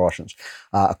precautions.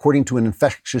 According to an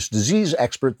infectious disease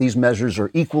expert, these measures are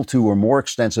equal to or more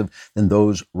extensive than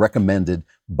those recommended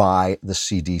by the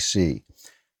CDC.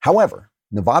 However,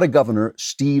 Nevada Governor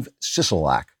Steve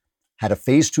Sisolak had a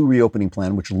phase 2 reopening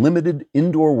plan which limited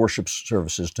indoor worship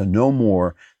services to no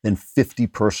more than 50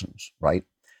 persons, right?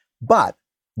 But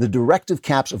the directive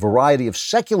caps a variety of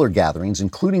secular gatherings,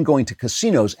 including going to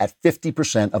casinos, at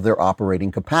 50% of their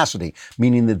operating capacity,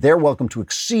 meaning that they're welcome to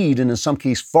exceed, and in some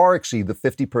cases far exceed, the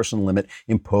 50-person limit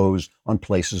imposed on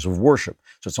places of worship.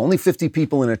 So it's only 50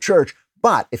 people in a church,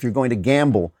 but if you're going to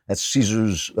gamble at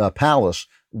Caesar's Palace,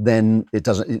 then it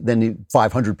doesn't. Then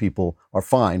 500 people are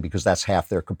fine because that's half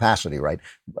their capacity, right?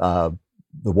 The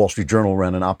Wall Street Journal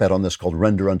ran an op-ed on this called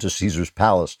 "Render unto Caesar's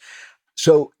Palace."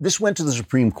 So this went to the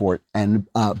Supreme Court, and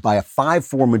by a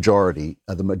 5-4 majority,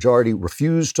 the majority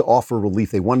refused to offer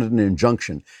relief. They wanted an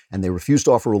injunction, and they refused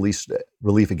to offer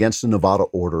relief against the Nevada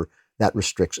order that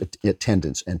restricts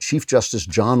attendance. And Chief Justice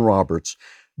John Roberts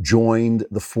joined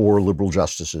the 4 liberal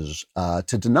justices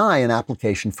to deny an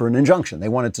application for an injunction. They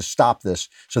wanted to stop this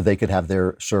so they could have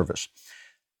their service.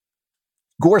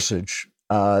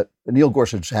 Neil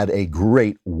Gorsuch had a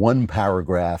great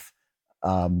 1-paragraph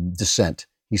dissent.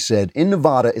 He said, "In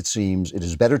Nevada, it seems it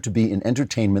is better to be in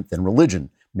entertainment than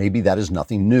religion. Maybe that is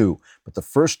nothing new, but the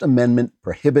First Amendment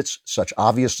prohibits such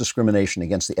obvious discrimination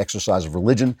against the exercise of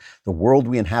religion. The world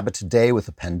we inhabit today with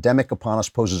a pandemic upon us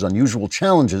poses unusual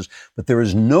challenges, but there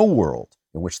is no world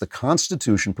in which the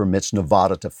Constitution permits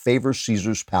Nevada to favor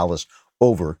Caesar's Palace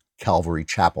over Calvary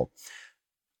Chapel."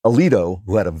 Alito,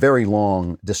 who had a very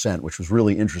long dissent, which was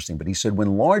really interesting, but he said,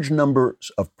 when large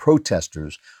numbers of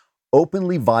protesters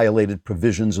openly violated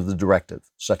provisions of the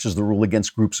directive, such as the rule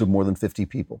against groups of more than 50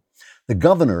 people, the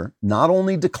governor not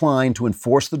only declined to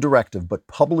enforce the directive, but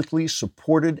publicly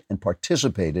supported and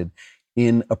participated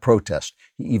in a protest.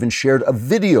 He even shared a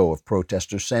video of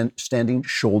protesters standing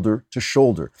shoulder to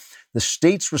shoulder. The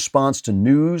state's response to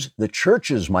news that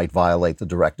churches might violate the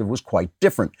directive was quite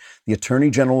different. The Attorney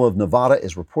General of Nevada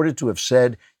is reported to have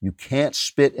said, "You can't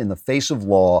spit in the face of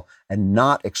law and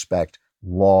not expect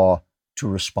law to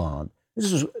respond."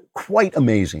 This is quite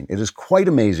amazing. It is quite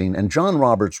amazing. And John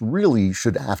Roberts really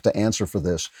should have to answer for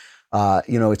this.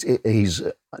 He's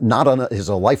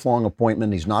a lifelong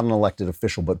appointment. He's not an elected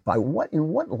official. But in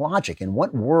what logic, in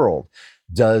what world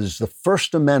does the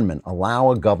First Amendment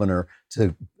allow a governor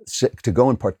to go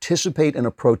and participate in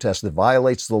a protest that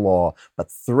violates the law,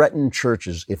 but threaten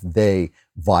churches if they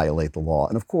violate the law?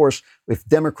 And of course, if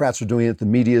Democrats are doing it, the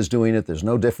media is doing it. There's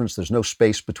no difference. There's no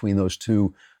space between those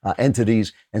two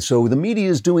entities. And so the media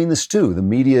is doing this too. The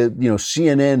media,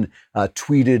 CNN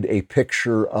tweeted a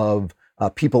picture of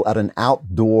people at an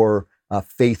outdoor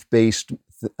faith-based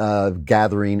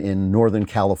gathering in Northern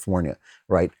California,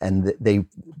 right? And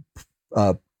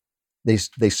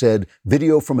they said,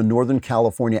 video from a Northern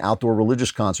California outdoor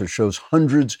religious concert shows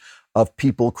hundreds of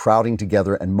people crowding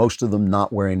together and most of them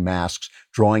not wearing masks,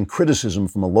 drawing criticism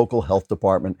from a local health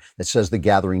department that says the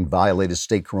gathering violated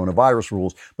state coronavirus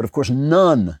rules. But of course,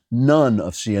 none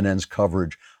of CNN's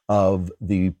coverage of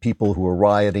the people who are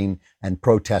rioting and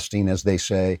protesting, as they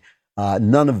say,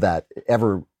 none of that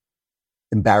ever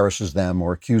embarrasses them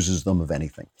or accuses them of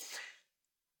anything.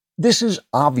 This is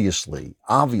obviously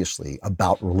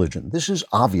about religion. This is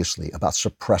obviously about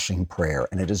suppressing prayer,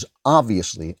 and it is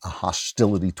obviously a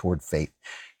hostility toward faith.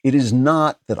 It is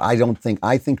not that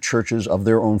I think churches of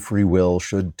their own free will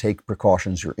should take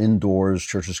precautions. You're indoors,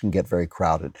 churches can get very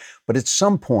crowded. But at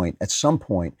some point,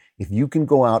 if you can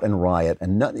go out and riot,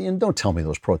 and don't tell me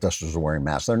those protesters are wearing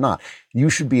masks, they're not. You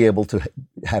should be able to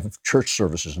have church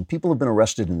services. And people have been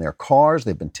arrested in their cars.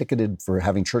 They've been ticketed for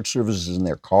having church services in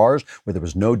their cars where there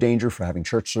was no danger for having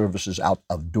church services out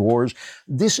of doors.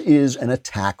 This is an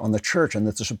attack on the church, and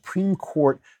that the Supreme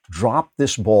Court dropped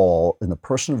this ball in the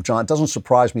person of John. It doesn't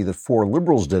surprise me that 4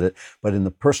 liberals did it, but in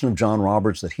the person of John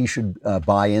Roberts, that he should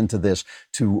buy into this.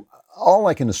 All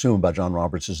I can assume about John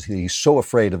Roberts is that he's so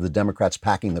afraid of the Democrats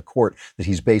packing the court that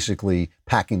he's basically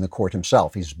packing the court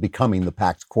himself. He's becoming the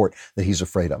packed court that he's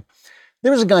afraid of.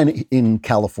 There was a guy in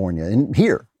California,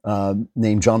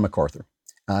 named John MacArthur.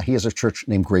 He has a church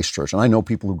named Grace Church, and I know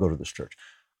people who go to this church.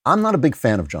 I'm not a big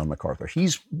fan of John MacArthur.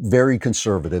 He's very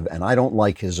conservative, and I don't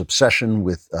like his obsession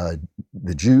with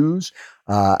the Jews.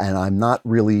 And I'm not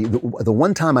really, the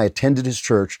one time I attended his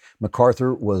church,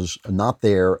 MacArthur was not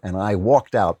there, and I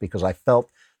walked out because I felt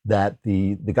that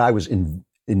the guy was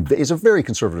is a very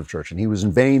conservative church, and he was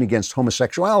inveighing against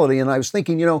homosexuality. And I was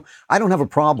thinking, I don't have a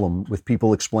problem with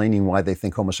people explaining why they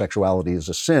think homosexuality is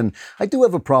a sin. I do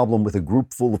have a problem with a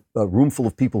room full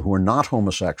of people who are not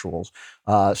homosexuals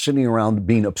sitting around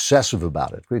being obsessive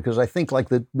about it, because I think like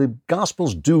the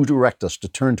Gospels do direct us to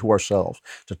turn to ourselves,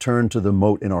 to turn to the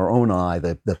mote in our own eye,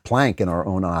 the plank in our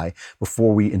own eye,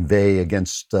 before we inveigh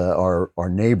against our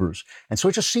neighbors. And so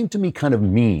it just seemed to me kind of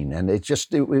mean, and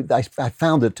I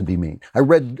found it to be mean. I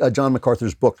read John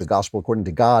MacArthur's book, The Gospel According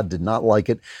to God, did not like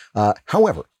it.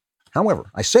 However,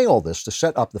 I say all this to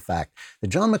set up the fact that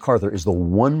John MacArthur is the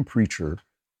one preacher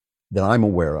that I'm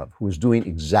aware of who is doing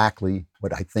exactly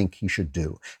what I think he should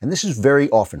do. And this is very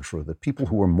often true, that people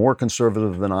who are more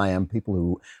conservative than I am, people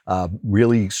who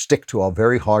really stick to a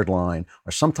very hard line,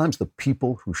 are sometimes the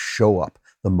people who show up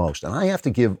the most. And I have to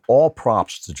give all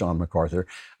props to John MacArthur.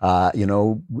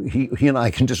 He and I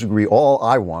can disagree all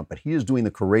I want, but he is doing the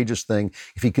courageous thing.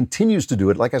 If he continues to do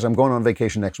it, like I said, I'm going on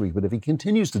vacation next week, but if he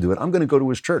continues to do it, I'm going to go to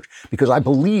his church because I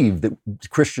believe that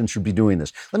Christians should be doing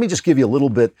this. Let me just give you a little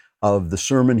bit of the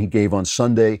sermon he gave on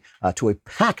Sunday to a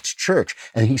packed church.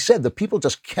 And he said that people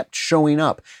just kept showing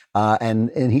up.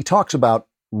 And he talks about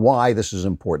why this is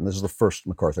important. This is the first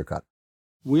MacArthur cut.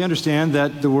 We understand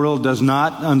that the world does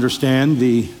not understand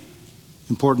the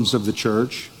importance of the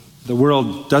church. The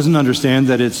world doesn't understand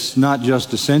that it's not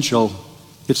just essential,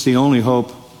 it's the only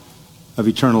hope of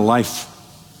eternal life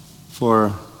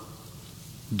for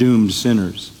doomed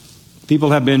sinners.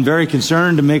 People have been very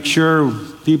concerned to make sure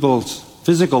people's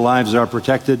physical lives are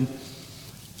protected,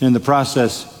 and in the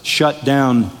process shut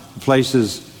down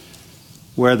places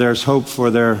where there's hope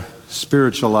for their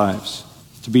spiritual lives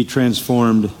to be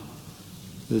transformed,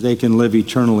 that they can live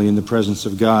eternally in the presence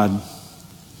of God.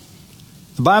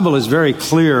 The Bible is very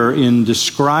clear in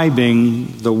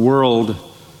describing the world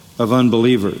of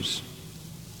unbelievers.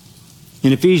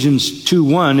 In Ephesians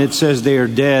 2:1, it says they are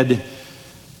dead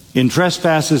in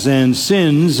trespasses and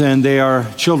sins, and they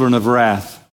are children of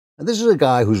wrath. And this is a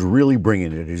guy who's really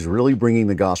bringing it. He's really bringing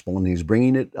the gospel, and he's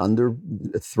bringing it under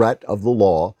threat of the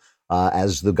law,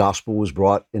 as the gospel was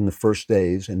brought in the first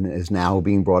days and is now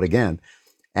being brought again.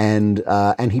 And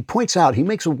he points out, he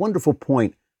makes a wonderful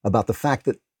point about the fact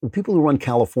that the people who run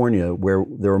California, where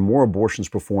there are more abortions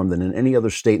performed than in any other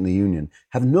state in the union,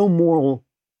 have no moral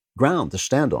ground to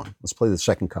stand on. Let's play the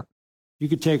second cut. You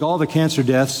could take all the cancer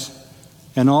deaths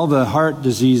and all the heart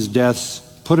disease deaths,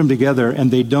 put them together, and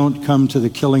they don't come to the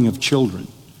killing of children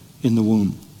in the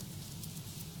womb.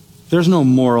 There's no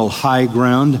moral high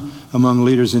ground among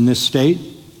leaders in this state.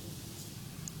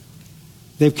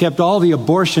 They've kept all the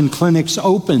abortion clinics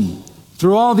open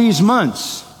through all these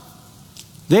months.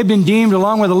 They've been deemed,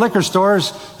 along with the liquor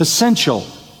stores, essential.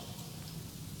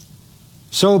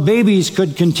 So babies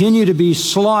could continue to be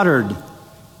slaughtered.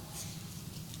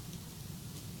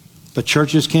 But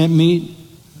churches can't meet.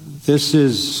 This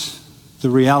is the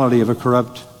reality of a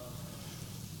corrupt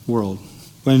world.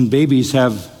 When babies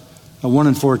have a 1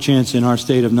 in 4 chance in our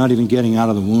state of not even getting out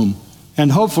of the womb. And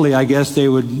hopefully, I guess, they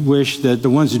would wish that the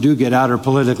ones who do get out are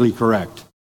politically correct.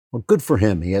 Well, good for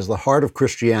him. He has the heart of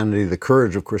Christianity, the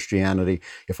courage of Christianity.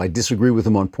 If I disagree with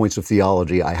him on points of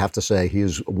theology, I have to say he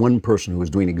is one person who is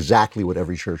doing exactly what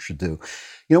every church should do.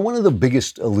 You know, one of the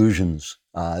biggest illusions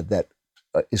that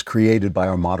is created by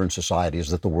our modern society is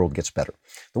that the world gets better.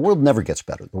 The world never gets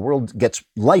better.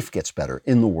 Life gets better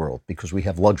in the world because we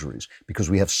have luxuries, because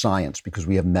we have science, because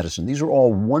we have medicine. These are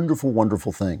all wonderful,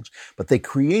 wonderful things. But they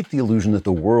create the illusion that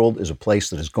the world is a place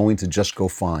that is going to just go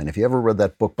fine. If you ever read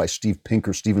that book by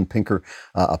Steven Pinker,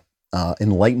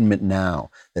 Enlightenment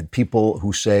Now, that people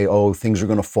who say, oh, things are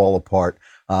going to fall apart,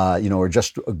 are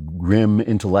just grim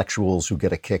intellectuals who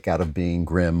get a kick out of being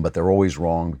grim, but they're always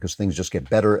wrong because things just get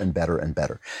better and better and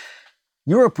better.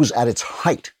 Europe was at its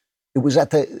height. It was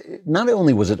not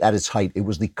only was it at its height, it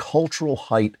was the cultural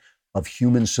height of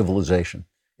human civilization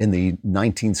in the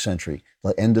 19th century,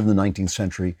 the end of the 19th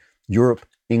century. Europe,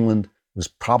 England, was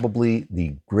probably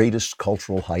the greatest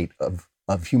cultural height of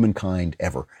humankind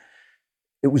ever.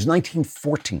 It was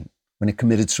 1914 when it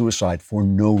committed suicide for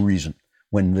no reason.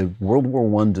 When the World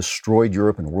War I destroyed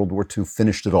Europe and World War II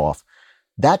finished it off.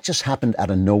 That just happened out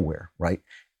of nowhere, right?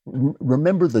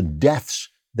 Remember the deaths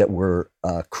that were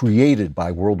created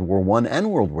by World War I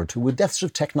and World War II were deaths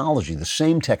of technology, the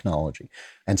same technology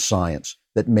and science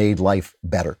that made life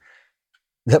better.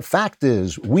 The fact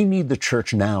is, we need the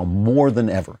church now more than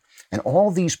ever. And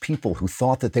all these people who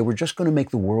thought that they were just going to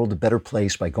make the world a better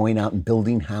place by going out and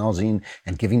building housing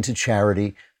and giving to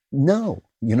charity, no,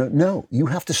 you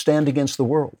have to stand against the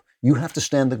world. You have to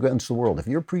stand against the world. If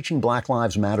you're preaching Black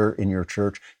Lives Matter in your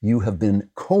church, you have been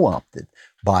co-opted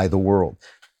by the world.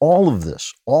 all of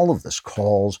this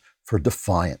calls for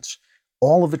defiance.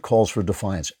 All of it calls for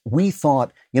defiance. We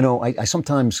thought, I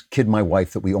sometimes kid my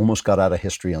wife that we almost got out of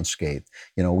history unscathed.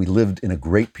 We lived in a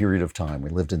great period of time. We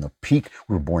lived in the peak.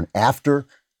 We were born after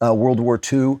World War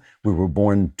II. We were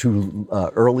born too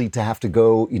early to have to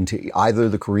go into either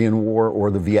the Korean War or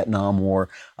the Vietnam War.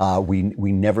 We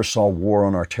never saw war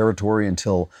on our territory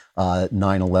until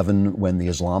 9/11 when the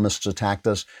Islamists attacked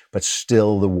us, but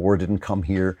still the war didn't come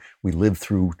here. We lived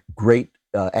through great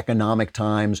economic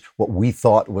times. What we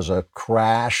thought was a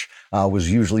crash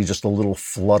was usually just a little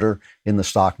flutter in the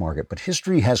stock market. But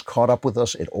history has caught up with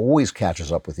us. It always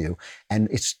catches up with you. And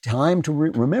it's time to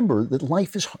remember that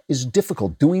life is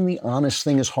difficult. Doing the honest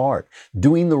thing is hard.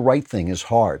 Doing the right thing is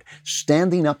hard.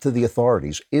 Standing up to the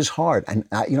authorities is hard. And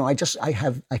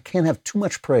I can't have too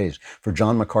much praise for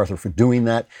John MacArthur for doing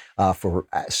that, for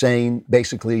saying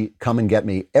basically, come and get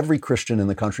me. Every Christian in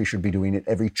the country should be doing it.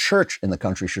 Every church in the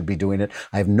country should be doing it.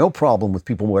 I have no problem with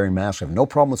people wearing masks. I have no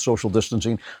problem with social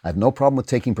distancing. I have no problem with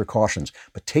taking precautions.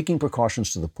 But taking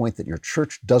precautions to the point that your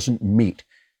church doesn't meet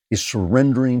is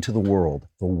surrendering to the world.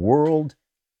 The world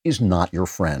is not your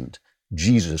friend.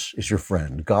 Jesus is your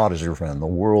friend. God is your friend. The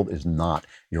world is not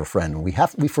your friend. And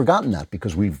we've forgotten that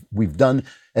because we've done,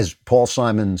 as Paul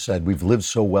Simon said, we've lived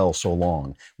so well so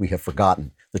long. We have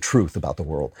forgotten the truth about the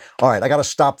world. All right, I got to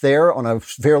stop there on a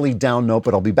fairly down note,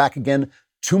 but I'll be back again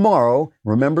tomorrow.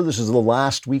 Remember, this is the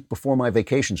last week before my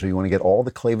vacation, so you want to get all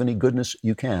the Klavan-y goodness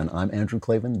you can. I'm Andrew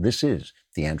Klavan. This is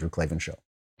The Andrew Klavan Show.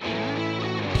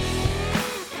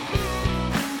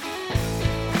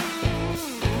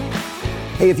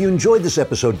 Hey, if you enjoyed this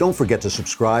episode, don't forget to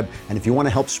subscribe. And if you want to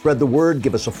help spread the word,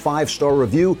 give us a 5-star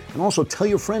review and also tell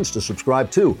your friends to subscribe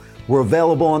too. We're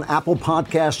available on Apple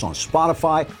Podcasts, on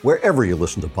Spotify, wherever you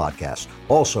listen to podcasts.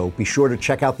 Also, be sure to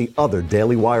check out the other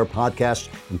Daily Wire podcasts,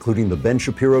 including The Ben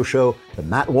Shapiro Show, The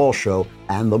Matt Walsh Show,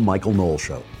 and The Michael Knowles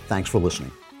Show. Thanks for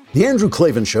listening. The Andrew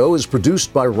Klavan Show is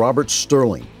produced by Robert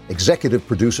Sterling. Executive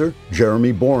producer,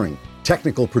 Jeremy Boring.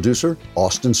 Technical producer,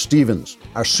 Austin Stevens.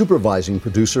 Our supervising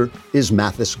producer is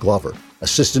Mathis Glover.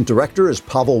 Assistant director is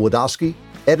Pavel Wadowski.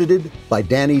 Edited by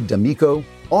Danny D'Amico.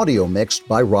 Audio mixed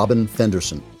by Robin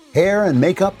Fenderson. Hair and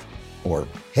makeup, or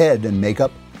head and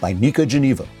makeup, by Nika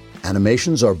Geneva.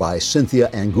 Animations are by Cynthia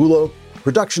Angulo.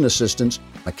 Production assistants,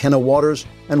 McKenna Waters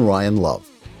and Ryan Love.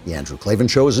 The Andrew Klavan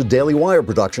Show is a Daily Wire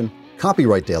production.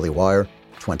 Copyright Daily Wire,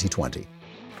 2020.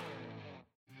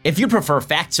 If you prefer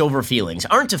facts over feelings,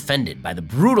 aren't offended by the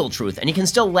brutal truth, and you can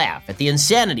still laugh at the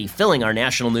insanity filling our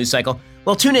national news cycle,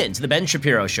 well, tune in to The Ben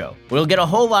Shapiro Show, where you'll get a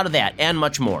whole lot of that and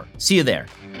much more. See you there.